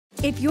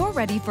If you're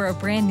ready for a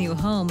brand new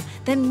home,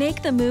 then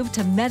make the move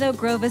to Meadow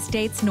Grove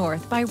Estates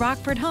North by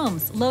Rockford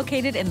Homes,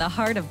 located in the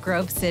heart of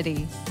Grove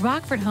City.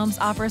 Rockford Homes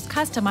offers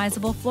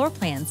customizable floor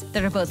plans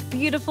that are both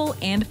beautiful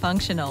and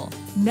functional.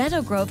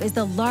 Meadow Grove is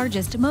the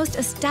largest, most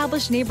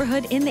established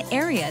neighborhood in the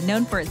area,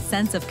 known for its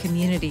sense of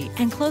community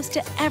and close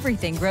to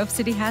everything Grove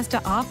City has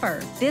to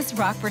offer. This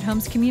Rockford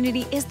Homes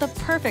community is the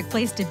perfect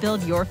place to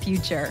build your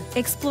future.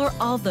 Explore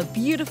all the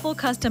beautiful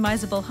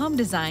customizable home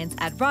designs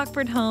at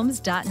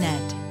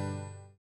rockfordhomes.net.